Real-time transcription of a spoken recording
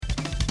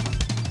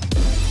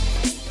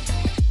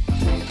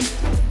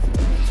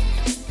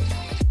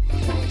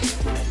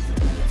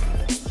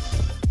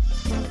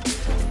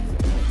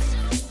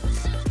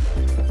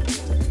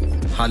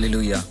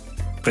Hallelujah,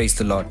 praise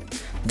the lord.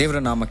 ದೇವರ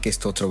ನಾಮಕ್ಕೆ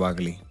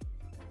ಸ್ತೋತ್ರವಾಗಲಿ.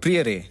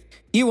 ಪ್ರಿಯರೇ,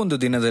 ಈ ಒಂದು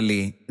ದಿನದಲ್ಲಿ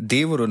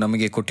ದೇವರು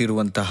ನಮಗೆ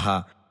ಕೊಟ್ಟಿರುವಂತಹ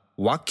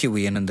ವಾಕ್ಯವು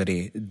ಏನೆಂದರೆ,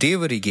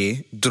 ದೇವರಿಗೆ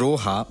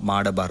ದ್ರೋಹ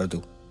ಮಾಡಬಾರದು.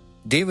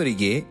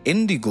 ದೇವರಿಗೆ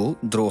ಎಂದಿಗೂ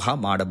ದ್ರೋಹ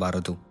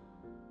ಮಾಡಬಾರದು.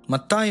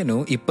 ಮತ್ತಾಯನು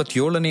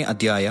 27ನೇ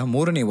ಅಧ್ಯಾಯ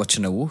 3ನೇ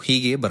ವಚನವು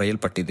ಹೀಗೆ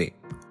ಬರೆಯಲ್ಪಟ್ಟಿದೆ: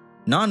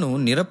 ನಾನು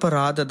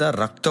ನಿರಪರಾಧದ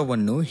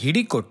ರಕ್ತವನ್ನು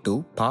ಹಿಡಿಕೊಟ್ಟು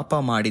ಪಾಪ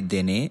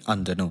ಮಾಡಿದ್ದೇನೆ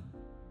ಅಂದನು.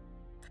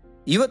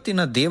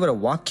 ಇವತ್ತಿನ ದೇವರ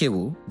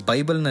ವಾಕ್ಯವು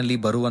ಬೈಬಲ್ನಲ್ಲಿ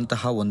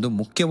ಬರುವಂತಹ ಒಂದು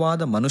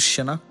ಮುಖ್ಯವಾದ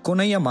ಮನುಷ್ಯನ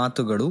ಕೊನೆಯ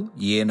ಮಾತುಗಳು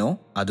ಏನೋ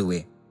ಅದುವೇ.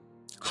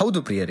 ಹೌದು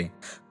ಪ್ರಿಯರೇ,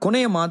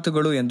 ಕೊನೆಯ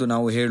ಮಾತುಗಳು ಎಂದು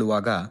ನಾವು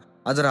ಹೇಳುವಾಗ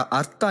ಅದರ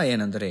ಅರ್ಥ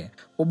ಏನೆಂದರೆ,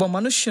 ಒಬ್ಬ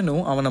ಮನುಷ್ಯನು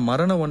ಅವನ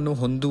ಮರಣವನ್ನು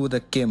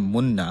ಹೊಂದುವುದಕ್ಕೆ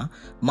ಮುನ್ನ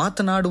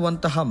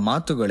ಮಾತನಾಡುವಂತಹ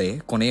ಮಾತುಗಳೇ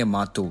ಕೊನೆಯ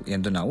ಮಾತು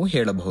ಎಂದು ನಾವು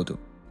ಹೇಳಬಹುದು.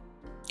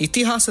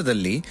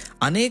 ಇತಿಹಾಸದಲ್ಲಿ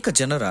ಅನೇಕ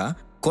ಜನರ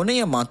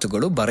ಕೊನೆಯ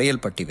ಮಾತುಗಳು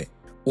ಬರೆಯಲ್ಪಟ್ಟಿವೆ.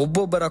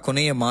 ಒಬ್ಬೊಬ್ಬರ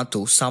ಕೊನೆಯ ಮಾತು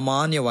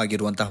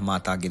ಸಾಮಾನ್ಯವಾಗಿರುವಂತಹ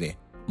ಮಾತಾಗಿದೆ.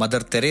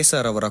 ಮದರ್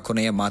ತೆರೇಸಾರವರ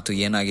ಕೊನೆಯ ಮಾತು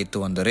ಏನಾಗಿತ್ತು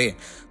ಅಂದರೆ,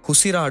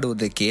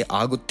 ಉಸಿರಾಡುವುದಕ್ಕೆ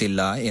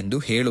ಆಗುತ್ತಿಲ್ಲ ಎಂದು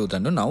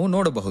ಹೇಳುವುದನ್ನು ನಾವು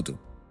ನೋಡಬಹುದು.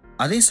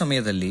 ಅದೇ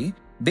ಸಮಯದಲ್ಲಿ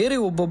ಬೇರೆ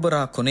ಒಬ್ಬೊಬ್ಬರ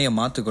ಕೊನೆಯ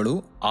ಮಾತುಗಳು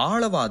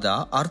ಆಳವಾದ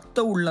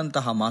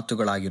ಅರ್ಥವುಳ್ಳಂತಹ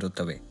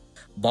ಮಾತುಗಳಾಗಿರುತ್ತವೆ.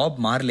 ಬಾಬ್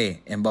ಮಾರ್ಲೆ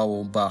ಎಂಬ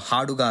ಒಬ್ಬ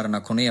ಹಾಡುಗಾರನ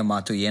ಕೊನೆಯ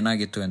ಮಾತು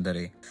ಏನಾಗಿತ್ತು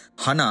ಎಂದರೆ,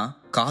 ಹಣ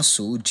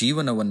ಕಾಸು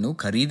ಜೀವನವನ್ನು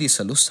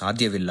ಖರೀದಿಸಲು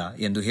ಸಾಧ್ಯವಿಲ್ಲ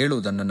ಎಂದು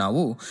ಹೇಳುವುದನ್ನು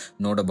ನಾವು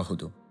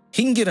ನೋಡಬಹುದು.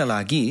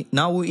 ಹಿಂಗಿರಲಾಗಿ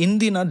ನಾವು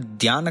ಇಂದಿನ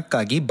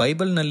ಧ್ಯಾನಕ್ಕಾಗಿ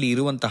ಬೈಬಲ್ನಲ್ಲಿ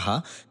ಇರುವಂತಹ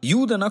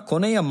ಯೂದನ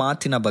ಕೊನೆಯ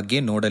ಮಾತಿನ ಬಗ್ಗೆ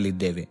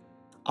ನೋಡಲಿದ್ದೇವೆ.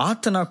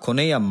 ಆತನ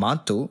ಕೊನೆಯ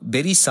ಮಾತು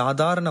ಬರೀ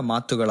ಸಾಧಾರಣ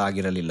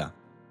ಮಾತುಗಳಾಗಿರಲಿಲ್ಲ,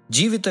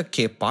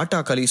 ಜೀವಿತಕ್ಕೆ ಪಾಠ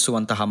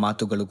ಕಲಿಸುವಂತಹ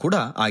ಮಾತುಗಳು ಕೂಡ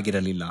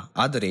ಆಗಿರಲಿಲ್ಲ,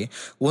 ಆದರೆ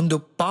ಒಂದು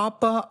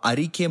ಪಾಪ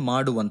ಅರಿಕೆ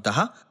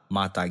ಮಾಡುವಂತಹ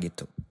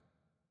ಮಾತಾಗಿತ್ತು.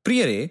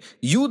 ಪ್ರಿಯರೇ,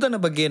 ಯೂದನ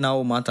ಬಗ್ಗೆ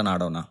ನಾವು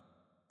ಮಾತನಾಡೋಣ.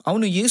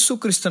 ಅವನು ಯೇಸು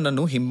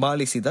ಕ್ರಿಸ್ತನನ್ನು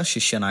ಹಿಂಬಾಲಿಸಿದ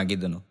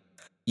ಶಿಷ್ಯನಾಗಿದ್ದನು.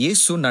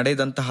 ಯೇಸು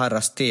ನಡೆದಂತಹ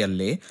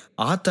ರಸ್ತೆಯಲ್ಲೇ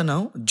ಆತನ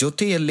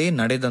ಜೊತೆಯಲ್ಲೇ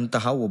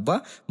ನಡೆದಂತಹ ಒಬ್ಬ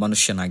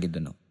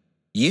ಮನುಷ್ಯನಾಗಿದ್ದನು.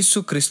 ಯೇಸು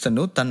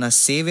ಕ್ರಿಸ್ತನು ತನ್ನ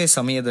ಸೇವೆ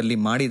ಸಮಯದಲ್ಲಿ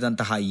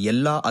ಮಾಡಿದಂತಹ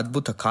ಎಲ್ಲ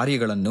ಅದ್ಭುತ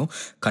ಕಾರ್ಯಗಳನ್ನು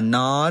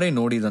ಕಣ್ಣಾರೆ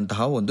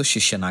ನೋಡಿದಂತಹ ಒಂದು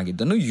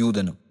ಶಿಷ್ಯನಾಗಿದ್ದನು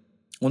ಯೂದನು.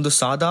 ಒಂದು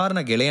ಸಾಧಾರಣ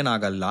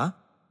ಗೆಳೆಯನಾಗಲ್ಲ,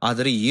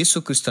 ಆದರೆ ಯೇಸು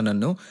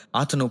ಕ್ರಿಸ್ತನನ್ನು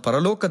ಆತನು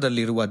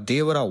ಪರಲೋಕದಲ್ಲಿರುವ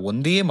ದೇವರ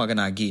ಒಂದೇ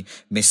ಮಗನಾಗಿ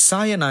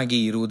ಮೆಸ್ಸಾಯನಾಗಿ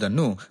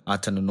ಇರುವುದನ್ನು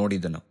ಆತನು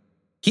ನೋಡಿದನು.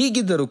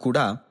 ಹೀಗಿದ್ದರೂ ಕೂಡ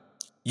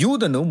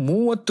ಯೂದನು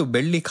 30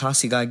 ಬೆಳ್ಳಿ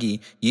ಕಾಸಿಗಾಗಿ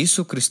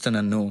ಯೇಸು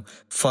ಕ್ರಿಸ್ತನನ್ನು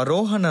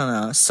ಫರೋಹನ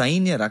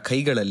ಸೈನ್ಯರ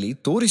ಕೈಗಳಲ್ಲಿ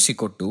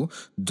ತೋರಿಸಿಕೊಟ್ಟು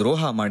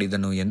ದ್ರೋಹ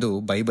ಮಾಡಿದನು ಎಂದು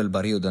ಬೈಬಲ್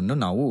ಬರೆಯುವುದನ್ನು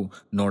ನಾವು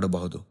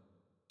ನೋಡಬಹುದು.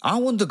 ಆ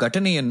ಒಂದು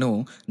ಘಟನೆಯನ್ನು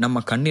ನಮ್ಮ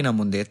ಕಣ್ಣಿನ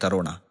ಮುಂದೆ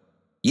ತರೋಣ.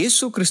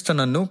 ಯೇಸು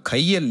ಕ್ರಿಸ್ತನನ್ನು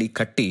ಕೈಯಲ್ಲಿ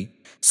ಕಟ್ಟಿ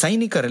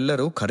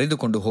ಸೈನಿಕರೆಲ್ಲರೂ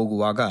ಕರೆದುಕೊಂಡು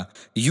ಹೋಗುವಾಗ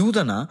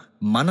ಯೂದನ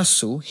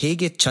ಮನಸ್ಸು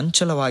ಹೇಗೆ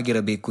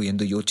ಚಂಚಲವಾಗಿರಬೇಕು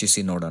ಎಂದು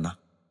ಯೋಚಿಸಿ ನೋಡೋಣ.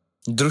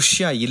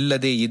 ದೃಶ್ಯ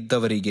ಇಲ್ಲದೆ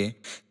ಇದ್ದವರಿಗೆ,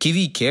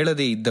 ಕಿವಿ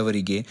ಕೇಳದೆ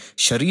ಇದ್ದವರಿಗೆ,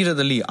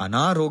 ಶರೀರದಲ್ಲಿ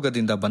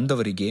ಅನಾರೋಗ್ಯದಿಂದ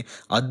ಬಂದವರಿಗೆ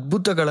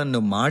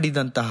ಅದ್ಭುತಗಳನ್ನು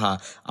ಮಾಡಿದಂತಹ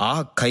ಆ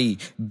ಕೈ,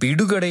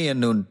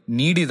 ಬಿಡುಗಡೆಯನ್ನು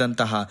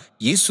ನೀಡಿದಂತಹ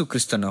ಯೇಸು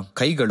ಕ್ರಿಸ್ತನ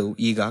ಕೈಗಳು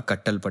ಈಗ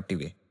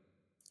ಕಟ್ಟಲ್ಪಟ್ಟಿವೆ.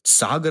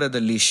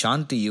 ಸಾಗರದಲ್ಲಿ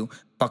ಶಾಂತಿಯು,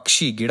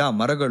 ಪಕ್ಷಿ ಗಿಡ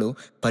ಮರಗಳು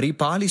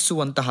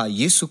ಪರಿಪಾಲಿಸುವಂತಹ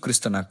ಯೇಸು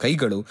ಕ್ರಿಸ್ತನ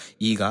ಕೈಗಳು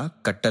ಈಗ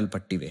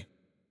ಕಟ್ಟಲ್ಪಟ್ಟಿವೆ.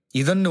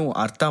 ಇದನ್ನು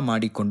ಅರ್ಥ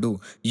ಮಾಡಿಕೊಂಡು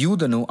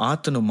ಯೂದನು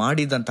ಆತನು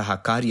ಮಾಡಿದಂತಹ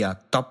ಕಾರ್ಯ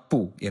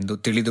ತಪ್ಪು ಎಂದು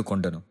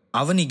ತಿಳಿದುಕೊಂಡನು.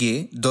 ಅವನಿಗೆ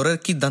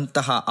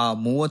ದೊರಕಿದಂತಹ ಆ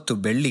 30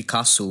 ಬೆಳ್ಳಿ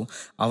ಕಾಸು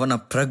ಅವನ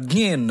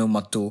ಪ್ರಜ್ಞೆಯನ್ನು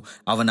ಮತ್ತು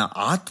ಅವನ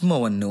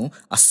ಆತ್ಮವನ್ನು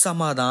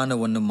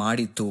ಅಸಮಾಧಾನವನ್ನು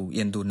ಮಾಡಿತು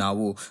ಎಂದು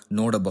ನಾವು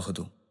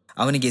ನೋಡಬಹುದು.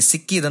 ಅವನಿಗೆ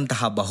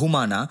ಸಿಕ್ಕಿದಂತಹ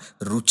ಬಹುಮಾನ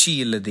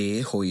ರುಚಿಯಿಲ್ಲದೆ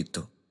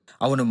ಹೋಯಿತು.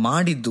 ಅವನು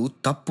ಮಾಡಿದ್ದು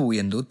ತಪ್ಪು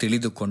ಎಂದು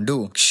ತಿಳಿದುಕೊಂಡು,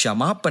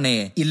 ಕ್ಷಮಾಪಣೆ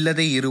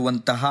ಇಲ್ಲದೆ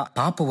ಇರುವಂತಹ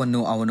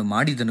ಪಾಪವನ್ನು ಅವನು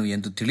ಮಾಡಿದನು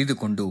ಎಂದು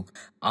ತಿಳಿದುಕೊಂಡು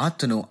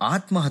ಆತನು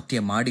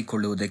ಆತ್ಮಹತ್ಯೆ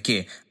ಮಾಡಿಕೊಳ್ಳುವುದಕ್ಕೆ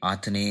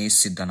ಆತನೇ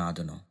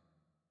ಸಿದ್ಧನಾದನು.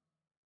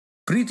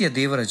 ಪ್ರೀತಿಯ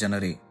ದೇವರ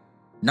ಜನರೇ,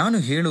 ನಾನು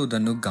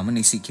ಹೇಳುವುದನ್ನು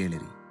ಗಮನಿಸಿ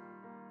ಕೇಳಿರಿ.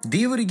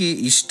 ದೇವರಿಗೆ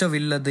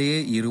ಇಷ್ಟವಿಲ್ಲದೇ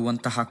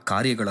ಇರುವಂತಹ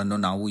ಕಾರ್ಯಗಳನ್ನು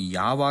ನಾವು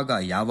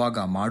ಯಾವಾಗ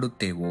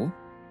ಮಾಡುತ್ತೇವೋ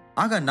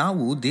ಆಗ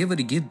ನಾವು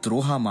ದೇವರಿಗೆ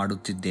ದ್ರೋಹ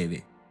ಮಾಡುತ್ತಿದ್ದೇವೆ.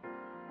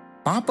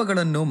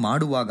 ಪಾಪಗಳನ್ನು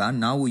ಮಾಡುವಾಗ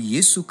ನಾವು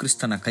ಯೇಸು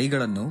ಕ್ರಿಸ್ತನ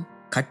ಕೈಗಳನ್ನು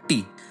ಕಟ್ಟಿ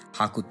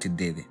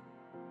ಹಾಕುತ್ತಿದ್ದೇವೆ.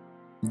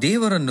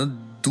 ದೇವರನ್ನು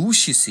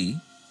ದೂಷಿಸಿ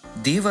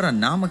ದೇವರ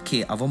ನಾಮಕ್ಕೆ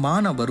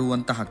ಅವಮಾನ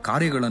ಬರುವಂತಹ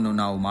ಕಾರ್ಯಗಳನ್ನು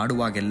ನಾವು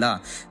ಮಾಡುವಾಗೆಲ್ಲ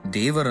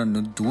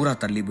ದೇವರನ್ನು ದೂರ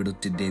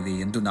ತಳ್ಳಿಬಿಡುತ್ತಿದ್ದೇವೆ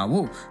ಎಂದು ನಾವು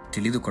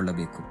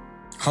ತಿಳಿದುಕೊಳ್ಳಬೇಕು.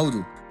 ಹೌದು,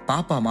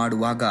 ಪಾಪ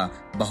ಮಾಡುವಾಗ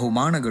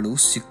ಬಹುಮಾನಗಳು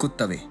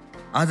ಸಿಕ್ಕುತ್ತವೆ,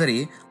 ಆದರೆ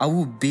ಅವು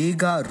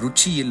ಬೇಗ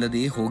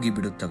ರುಚಿಯಿಲ್ಲದೆ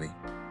ಹೋಗಿಬಿಡುತ್ತವೆ.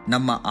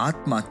 ನಮ್ಮ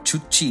ಆತ್ಮ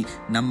ಚುಚ್ಚಿ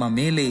ನಮ್ಮ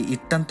ಮೇಲೆ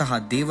ಇಟ್ಟಂತಹ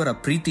ದೇವರ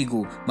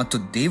ಪ್ರೀತಿಗೂ ಮತ್ತು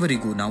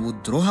ದೇವರಿಗೂ ನಾವು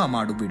ದ್ರೋಹ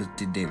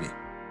ಮಾಡಿಬಿಡುತ್ತಿದ್ದೇವೆ.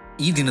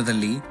 ಈ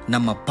ದಿನದಲ್ಲಿ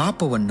ನಮ್ಮ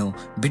ಪಾಪವನ್ನು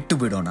ಬಿಟ್ಟು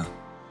ಬಿಡೋಣ.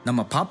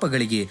 ನಮ್ಮ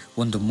ಪಾಪಗಳಿಗೆ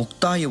ಒಂದು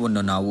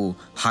ಮುಕ್ತಾಯವನ್ನು ನಾವು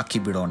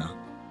ಹಾಕಿಬಿಡೋಣ.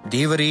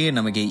 ದೇವರೇ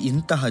ನಮಗೆ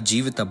ಇಂತಹ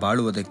ಜೀವಿತ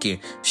ಬಾಳುವುದಕ್ಕೆ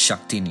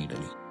ಶಕ್ತಿ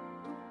ನೀಡಲಿ.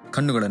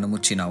 ಕಣ್ಣುಗಳನ್ನು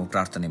ಮುಚ್ಚಿ ನಾವು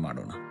ಪ್ರಾರ್ಥನೆ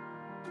ಮಾಡೋಣ.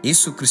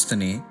 ಯೇಸು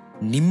ಕ್ರಿಸ್ತನೇ,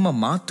 ನಿಮ್ಮ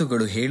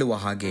ಮಾತುಗಳು ಹೇಳುವ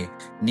ಹಾಗೆ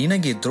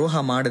ನಿನಗೆ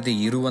ದ್ರೋಹ ಮಾಡದೆ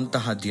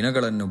ಇರುವಂತಹ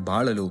ದಿನಗಳನ್ನು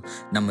ಬಾಳಲು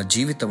ನಮ್ಮ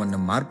ಜೀವಿತವನ್ನು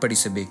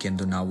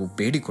ಮಾರ್ಪಡಿಸಬೇಕೆಂದು ನಾವು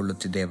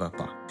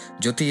ಬೇಡಿಕೊಳ್ಳುತ್ತಿದ್ದೇವಪ್ಪ.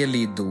 ಜೊತೆಯಲ್ಲಿ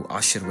ಇದ್ದು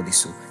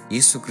ಆಶೀರ್ವದಿಸು.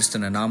 ಯೇಸು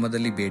ಕ್ರಿಸ್ತನ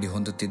ನಾಮದಲ್ಲಿ ಬೇಡಿ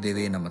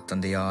ಹೊಂದುತ್ತಿದ್ದೇವೆ ನಮ್ಮ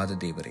ತಂದೆಯಾದ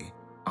ದೇವರೇ.